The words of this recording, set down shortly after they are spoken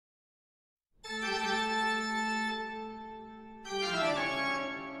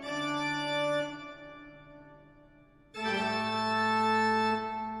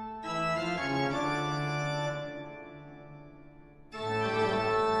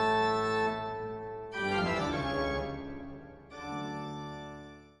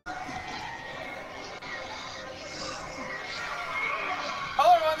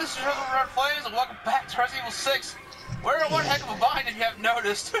Red Flames, and welcome back to Resident Evil 6. We're in one heck of a bind if you haven't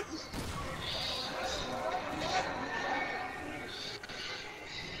noticed.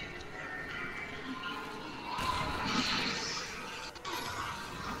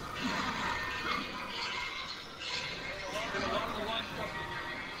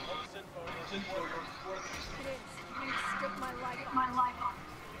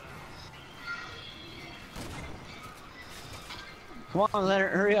 Come on,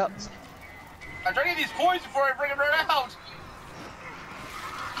 Leonard, hurry up. I'm trying to get these points before I bring them right out.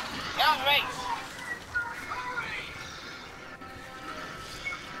 Get out of the base.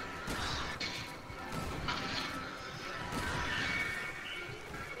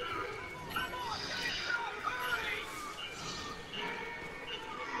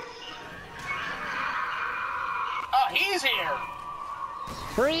 Oh, he's here.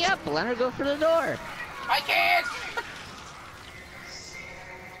 Hurry up, Leonard, go for the door. I can't.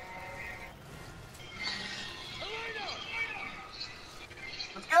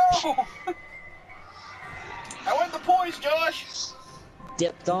 Let's go. I want the points, Josh.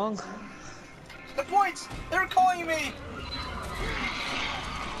 Dip dong. The points. They're calling me.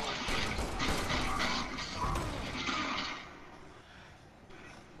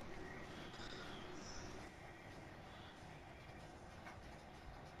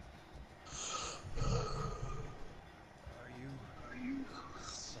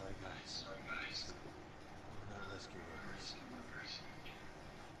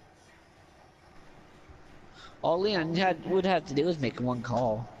 All Leon would have to do is make one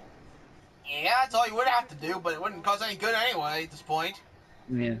call. Yeah, that's all you would have to do, but it wouldn't cause any good anyway at this point.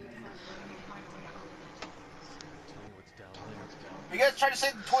 Yeah. You guys try to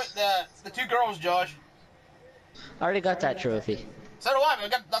save the two girls, Josh. I already got that trophy. So do I,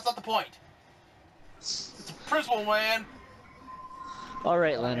 but that's not the point. It's a principle, man.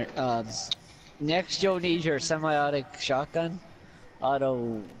 Alright, Leonard. Next you'll need your semi-auto shotgun,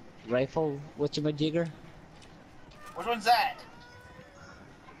 auto rifle, whatchamajigger? Which one's that?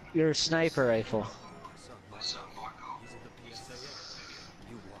 Your sniper rifle.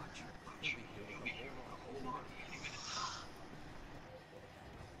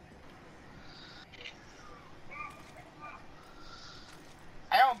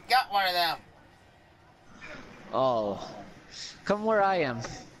 I don't got one of them. Oh. Come where I am.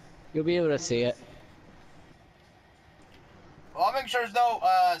 You'll be able to see it. Well, I'll make sure there's no,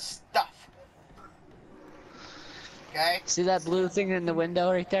 stuff. Okay? See that blue thing in the window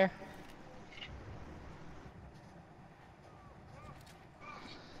right there?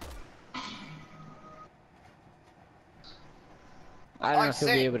 I don't know if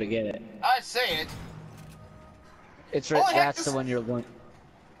you'll be able to get it. I see it. It's right, that's the one you're going.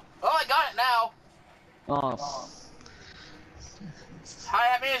 Oh, I got it now. Oh. How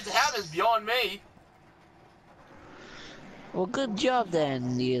I managed to have this beyond me. Well, good job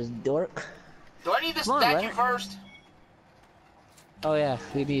then, you dork. Do I need this Come on, statue Leonard. first? Oh yeah,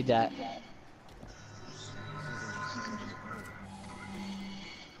 we need that. You're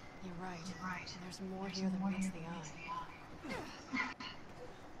right. There's more here than meets the eye.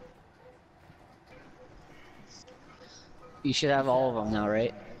 You should have all of them now,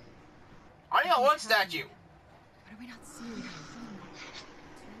 right? I only got one statue. What are we not seeing?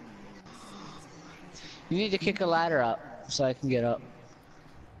 You need to kick a ladder up so I can get up.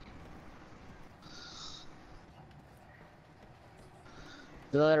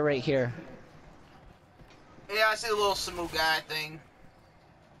 The ladder right here. Yeah, I see the little Samu guy thing.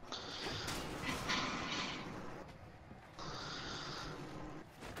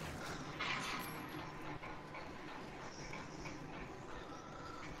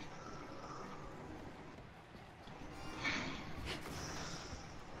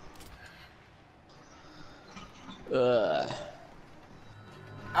 Ugh.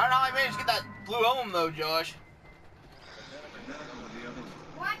 I don't know how I managed to get that blue emblem though, Josh.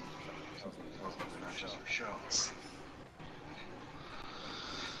 What?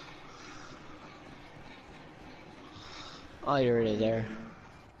 Oh, you're already there.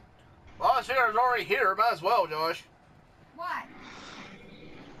 Well, I figured I was already here. Might as well, Josh. What?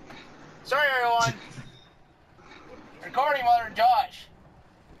 Sorry, everyone. Recording mother, Josh.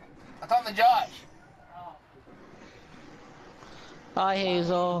 I'm talking to Josh. Hi,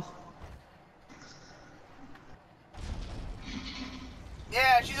 Hazel.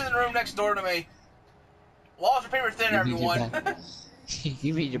 Yeah, she's in the room next door to me. Walls are paper thin, everyone.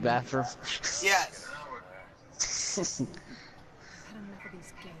 You mean your bathroom? Yes. I've had enough of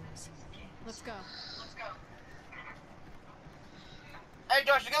these games. Let's go. Hey,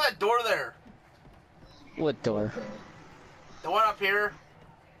 Josh, you got that door there. What door? The one up here.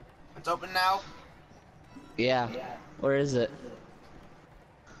 It's open now. Yeah. Where is it?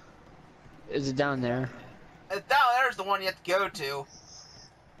 Is it down there? Down there's the one you have to go to.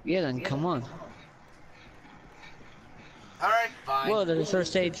 Yeah, then come on. Alright, fine. Whoa, there's a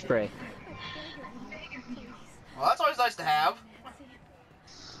first aid spray. Well, that's always nice to have.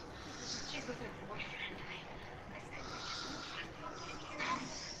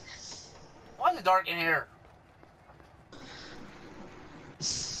 Why is it dark in here?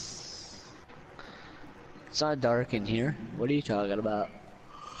 It's not dark in here. What are you talking about?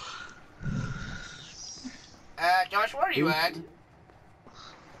 Josh, where are you at?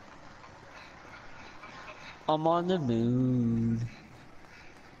 I'm on the moon.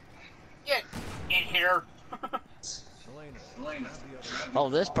 Get in here. Oh,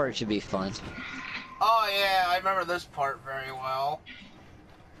 this part should be fun. Oh yeah, I remember this part very well.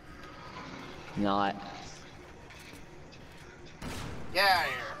 Not. Get out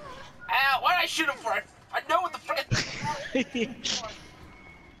of here. Ow, why did I shoot him for? I know what the frick.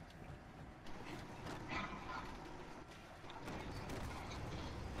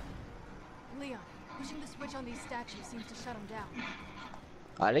 Leon, pushing the switch on these statues seems to shut them down.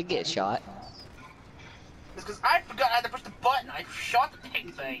 I didn't get shot. It's because I forgot I had to push the button. I shot the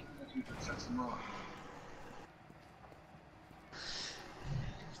dang thing.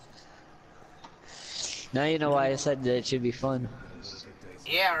 Now you know why I said that it should be fun.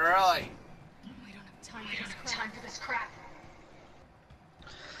 Yeah, really. We don't have time for this crap.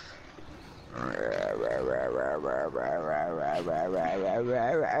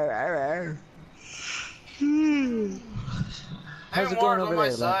 How's it more going on over my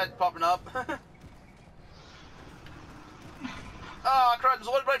there, side popping up. Oh, crap, there's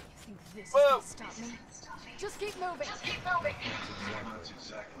one right. Think this is Whoa. gonna stop me? Just keep moving. That's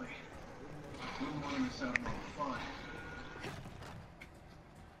exactly. Wouldn't want to miss out on all the fun.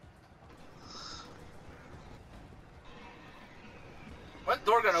 When's the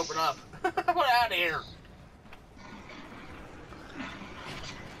door gonna open up? Get out of here.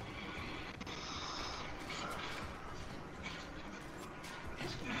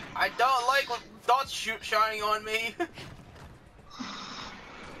 I don't like when dots shining on me.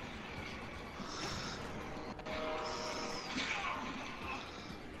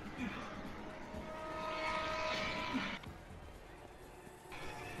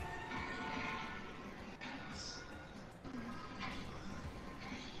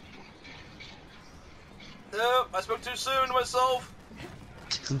 Nope, I spoke too soon to myself.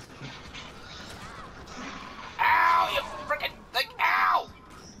 Ow, you frickin' thing! Ow!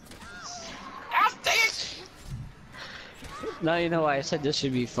 Ow, dang it! Now you know why I said this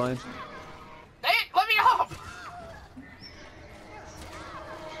should be fun. Dang it, let me off!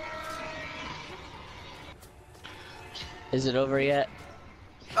 Is it over yet?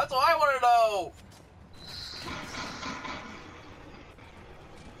 That's what I want to know!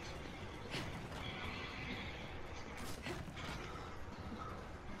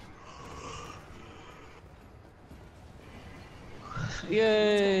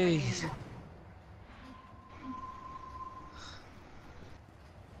 Yay!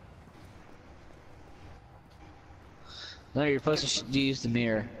 No, you're supposed to use the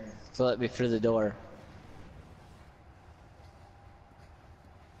mirror to let me through the door.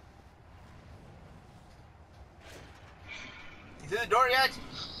 You through the door yet?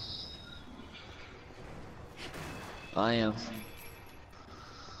 I am.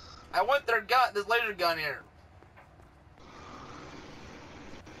 I want their gun, this laser gun here.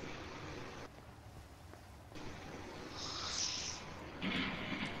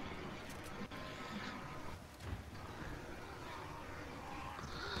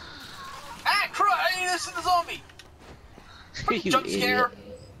 Ah, crap! I need this in the zombie! You Jump scare! idiot.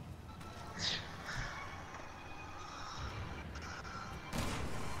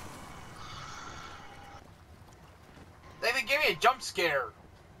 They even gave me a jump scare.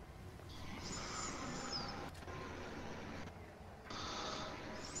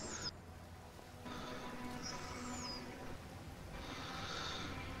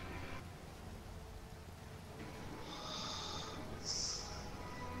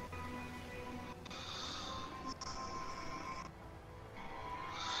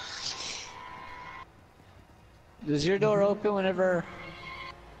 Does your door open whenever?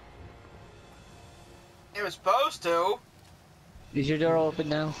 It was supposed to. Is your door open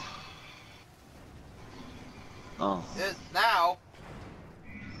now? Oh. It, now.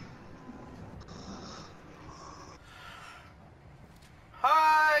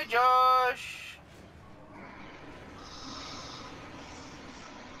 Hi, Josh.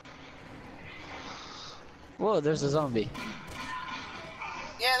 Whoa, there's a zombie.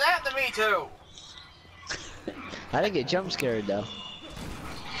 Yeah, that to me too. I didn't get jump scared though.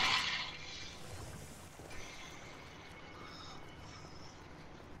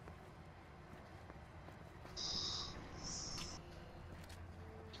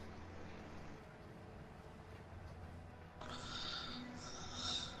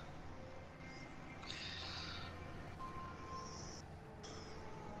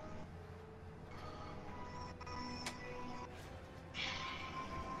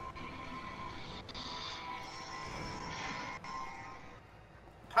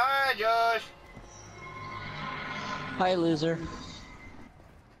 Hi, Josh. Hi, loser.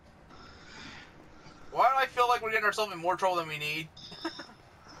 Why do I feel like we're getting ourselves in more trouble than we need?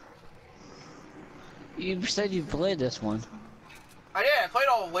 You said you played this one. I did. I played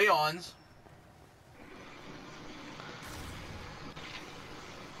all of Leon's.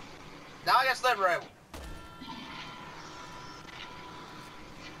 Now I got Slippery.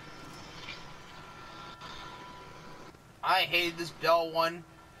 I hated this Bell one.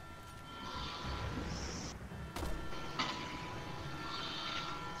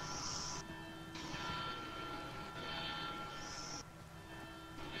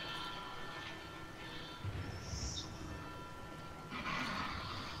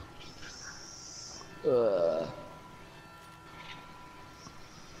 Ugh.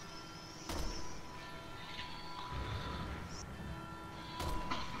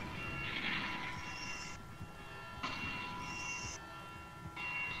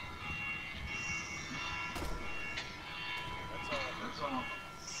 That's all.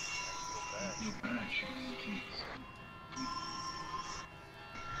 You better check the keys.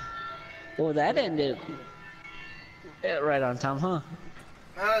 Well, that ended right on time, huh?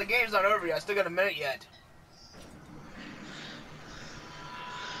 The game's not over yet. I still got a minute yet.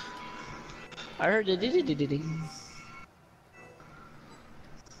 I heard the diddy.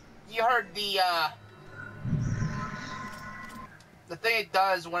 You heard the thing it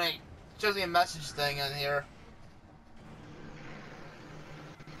does when it shows me a message thing in here.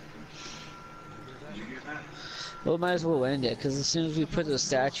 Did you get that? Well, might as well end it, because as soon as we put the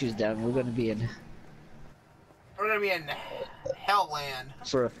statues down, we're gonna be in We're gonna be in Hellland.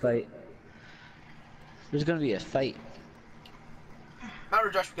 for a fight. There's gonna be a fight.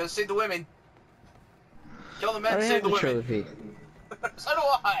 Remember, Josh, because save the women. Kill the I men, already save have the the women. trophy. So do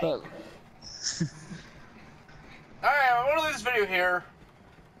I. But Alright, I'm gonna leave this video here.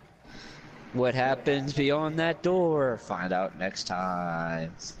 what happens beyond that door? Find out next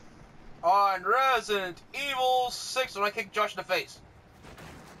time. On Resident Evil 6 when I kick Josh in the face.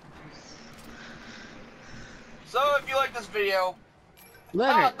 So if you like this video,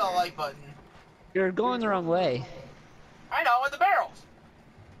 Leonard, hit the like button. you're going the wrong way. I know, with the barrels.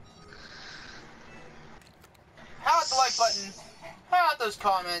 Hit the like button. Hit those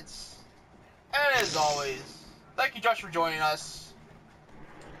comments. And as always, thank you, Josh, for joining us.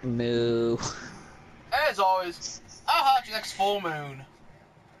 Moo. And as always, I'll haunt you next full moon.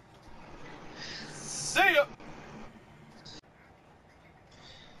 See ya!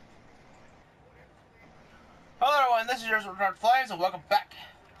 Hello everyone, this is yours Retarded Flames, and welcome back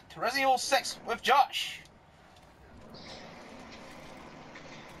to Resident Evil 6 with Josh.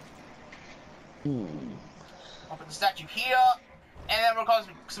 I'll put the statue here, and then we'll cause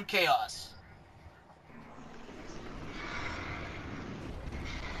some chaos.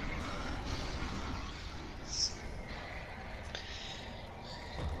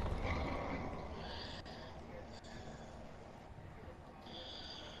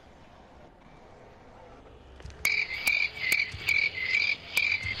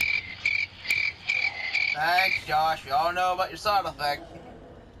 Thanks, Josh. We all know about your side effect.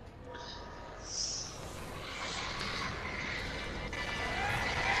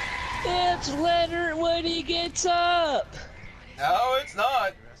 It's Leonard when he gets up! No, it's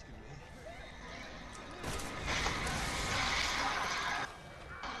not.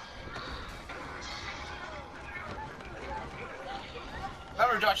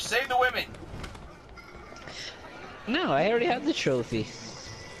 Remember, Josh, save the women. No, I already have the trophy.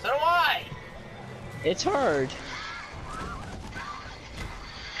 So do I. It's hard.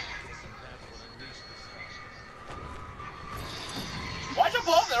 Why'd you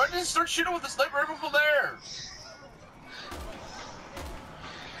blow up there? I didn't start shooting with the sniper rifle from there.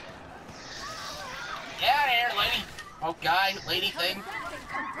 Get out of here, lady. Oh, guy, lady thing.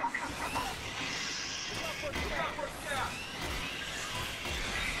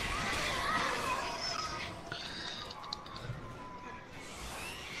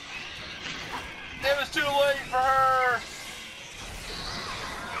 It was too late for her.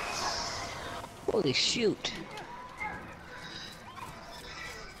 Holy shoot.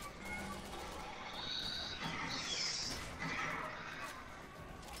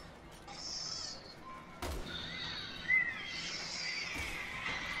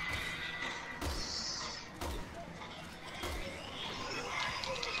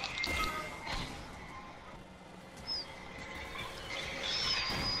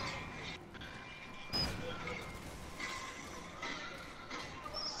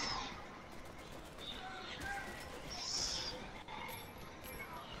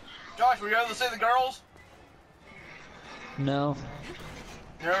 Josh, were you able to save the girls? No.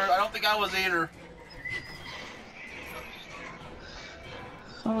 I don't think I was either.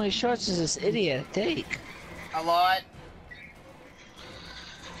 How many shots does this idiot take? A lot.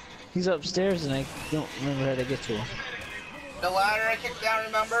 He's upstairs and I don't remember how to get to him. The ladder I kicked down,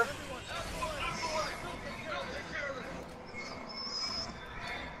 remember?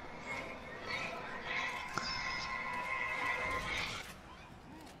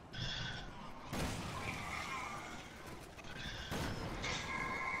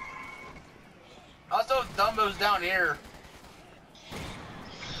 Also, Dumbo's down here.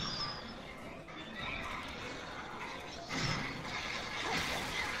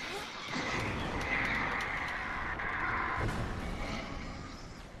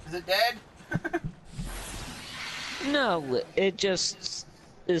 Is it dead? No, it just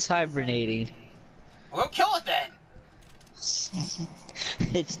is hibernating. Well, go kill it then.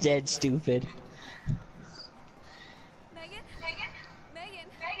 It's dead, stupid. Megan? Megan,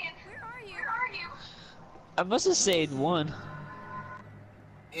 where are you? I must have saved one.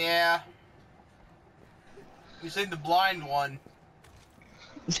 Yeah. You saved the blind one.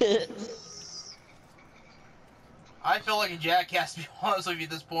 I feel like a jackass, to be honest with you at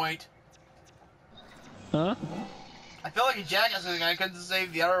this point. Huh? I feel like a jackass because I couldn't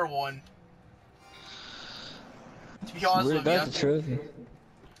save the other one. To be honest Where with about you. the trophy?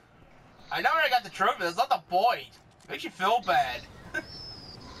 I know I got the trophy, that's not the point. Makes you feel bad.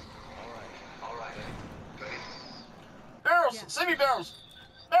 Alright. Ready? Barrels! Yeah. Save me, Barrels!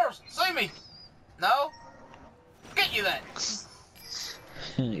 Barrels, save me! No? Get you then!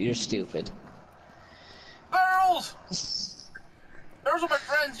 You're stupid. Barrels! Barrels are my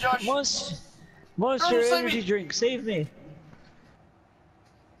friends, Josh! Monster save energy me. drink, save me!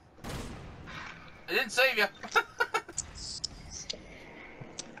 I didn't save you.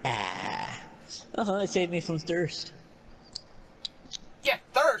 It saved me from thirst. Yeah,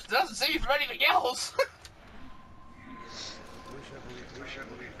 thirst! It doesn't save you from anything else! Wish I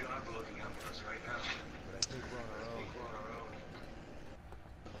believed God were looking out for us right now. But I think we're on our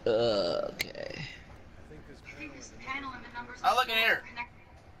own. Okay. I think this panel and the numbers. I'll look in here.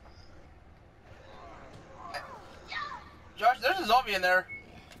 Josh, there's a zombie in there.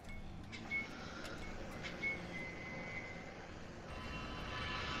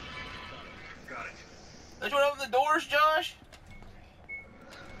 Got it. Did you want to open the doors, Josh?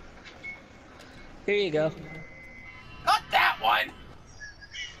 Here you go. Not that one!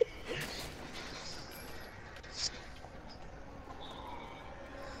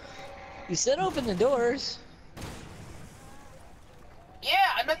 You said open the doors. Yeah,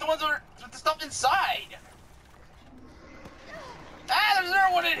 I meant the ones with the stuff inside. Ah, there's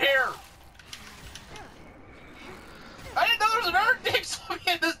another one in here. I didn't know there was another dick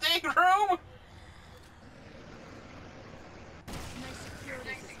zombie in this dang room. Nice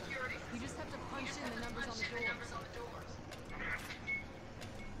security system. You just have to punch in the numbers on the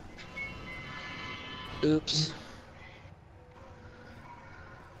doors. Oops.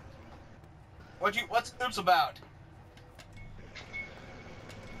 What's oops about?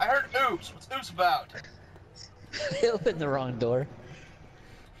 I heard oops. What's oops about? They opened the wrong door.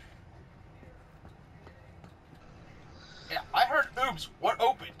 Yeah, I heard oops. What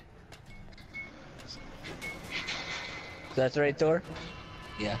opened? That's the right door?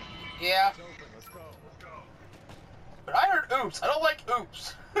 Yeah. Yeah. But I heard oops. I don't like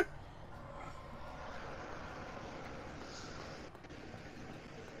oops.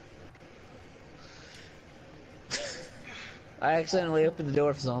 I accidentally opened the door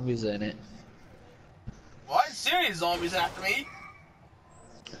with zombies in it. Well, I didn't see any zombies after me.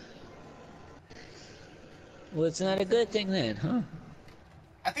 Well, it's not a good thing then, huh?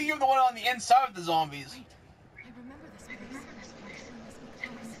 I think you're the one on the inside of the zombies. I remember this place. We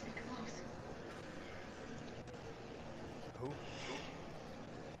must be close.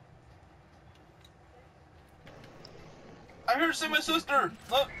 I heard her say my sister.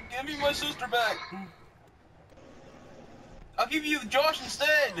 Look, give me my sister back. I'll give you Josh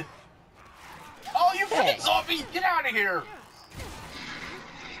instead. Oh, you freaking Hey. zombie! Get out of here!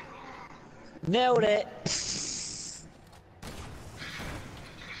 Nailed it!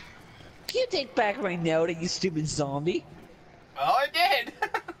 Can you take back my nailed it, you stupid zombie? Well, I did.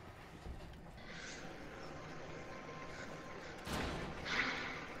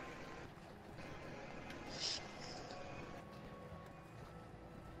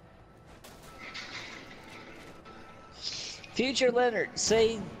 Future Leonard,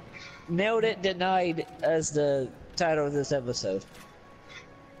 say nailed it denied as the title of this episode.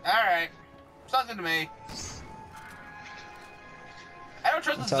 Alright. Sounds good to me. I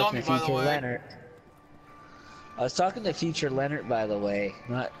don't trust I'm the talking zombie, to by the future way. Leonard. I was talking to future Leonard, by the way,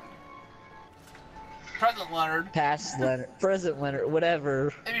 not Present Leonard. past Leonard, present Leonard,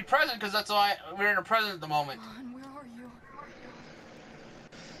 whatever. It'd be present because that's why we're in a present at the moment. Come on, where are you?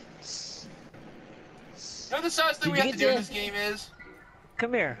 You know what the saddest thing Did we you have to get do in the- this game is?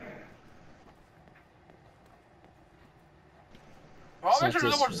 Come here. Well, I'll It's make not sure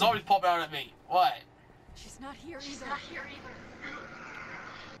no this more room. zombies pop out at me. What? She's not here either.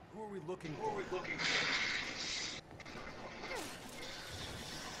 Who are we looking for?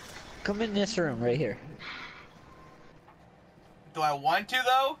 Come in this room right here. Do I want to,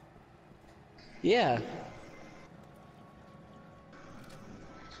 though? Yeah.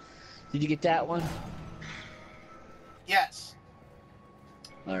 Did you get that one? Yes.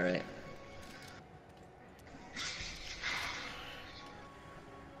 Alright.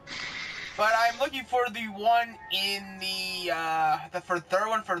 But I'm looking for the one in the for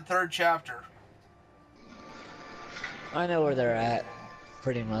the third chapter. I know where they're at,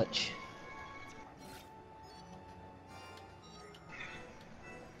 pretty much.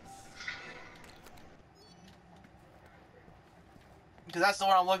 Because that's the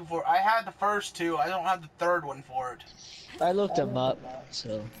one I'm looking for. I had the first two, I don't have the third one for it. I looked them up,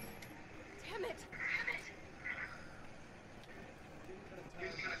 so. Damn it!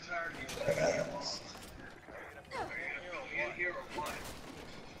 I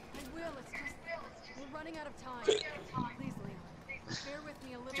will, it's just... We're running out of time. Please, Leon. Bear with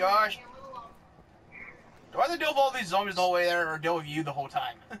me a little. Josh, do I have to deal with all these zombies the whole way there, or deal with you the whole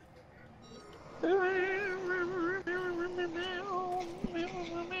time?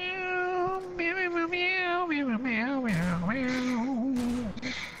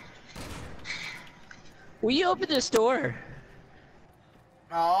 Will you open this door?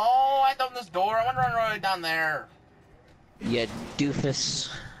 Oh, I opened this door. I want to run right down there. You doofus.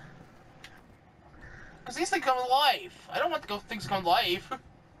 Because these things come to life. I don't want things to come to life.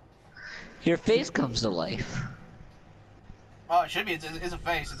 Your face comes to life. Oh, it should be. It's a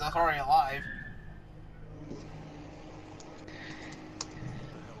face. It's already alive.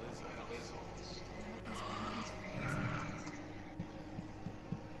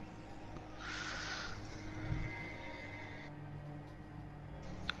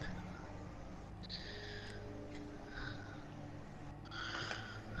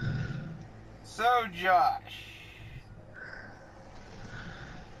 So, Josh,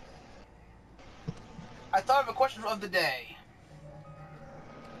 I thought of a question of the day.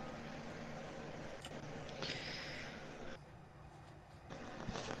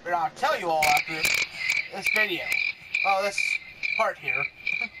 But I'll tell you all after this video. Oh, this part here.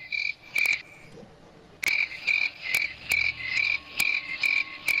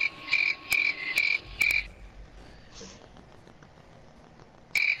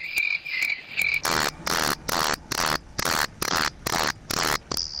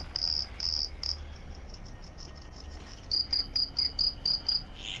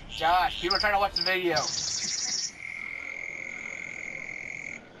 Josh, people are trying to watch the video.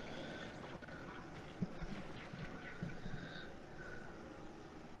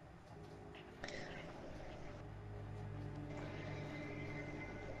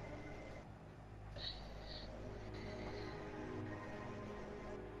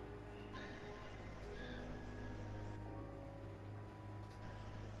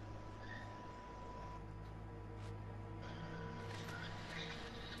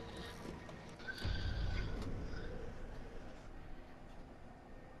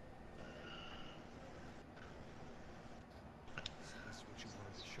 That's what you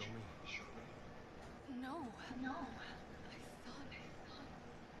wanted to show me? No. No. I thought...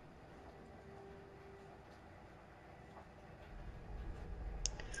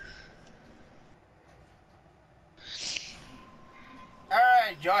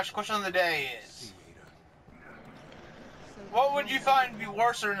 Alright, Josh, question of the day is, what would you find to be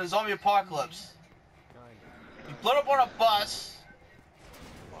worse in a zombie apocalypse? Be blown up on a bus,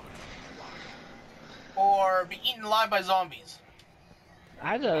 or be eaten alive by zombies?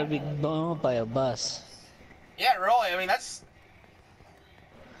 I'd rather be blown up by a bus. Yeah, really, I mean, that's...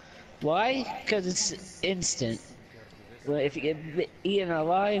 Why? Because it's instant. Well, if you get eaten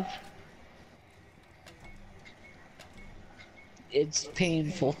alive, it's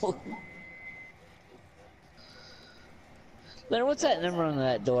painful. Leonard, what's that number on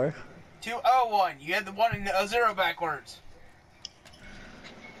that door? 201. You had the one in a zero backwards.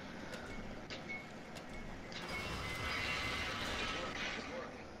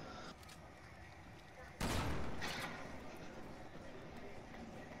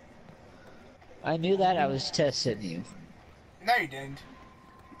 I knew that. I was testing you. No, you didn't.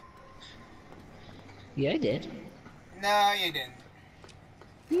 Yeah, I did. No, you didn't.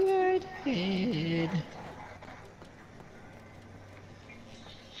 Yeah, I did.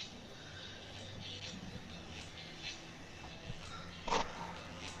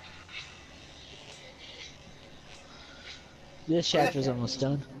 This chapter's almost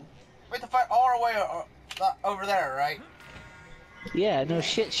done. We have to fight all our way over there, right? Yeah, no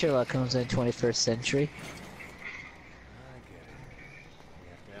shit, Sherlock Holmes in the 21st century. I get it. We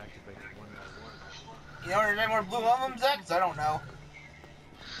have to activate it one by one. You know where any more blue emblems at? 'Cause I don't know.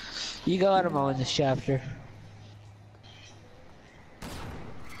 You got them all in this chapter.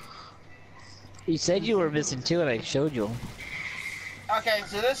 You said you were missing two and I showed you them. Okay,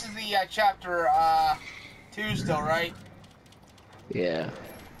 so this is the chapter 2 still, right? Yeah.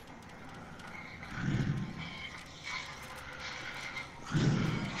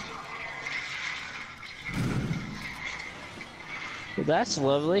 Well, that's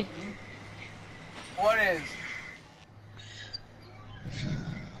lovely. What is?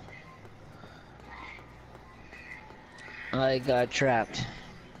 I got trapped.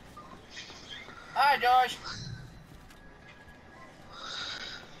 Hi, Josh.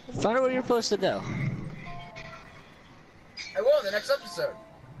 Find out where you're supposed to go. I will in the next episode.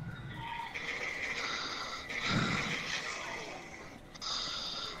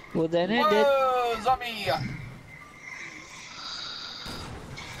 Well, then end it. Whoa, zombie! Alright,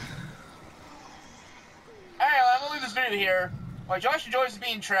 well, I'm gonna leave this video here. While Josh enjoys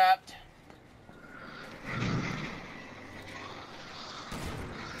being trapped.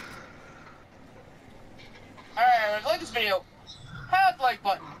 Alright, if you like this video, hit the like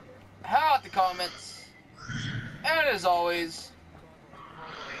button, hit the comments, and as always,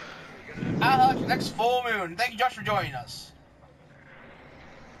 I'll have you next full moon. Thank you, Josh, for joining us.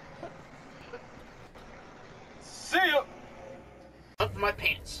 See ya! Up for my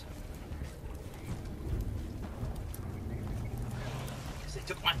pants. They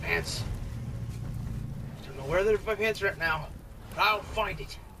took my pants. I don't know where my pants are at now, but I'll find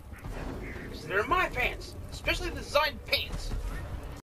it. Because they're my pants, especially the designed pants.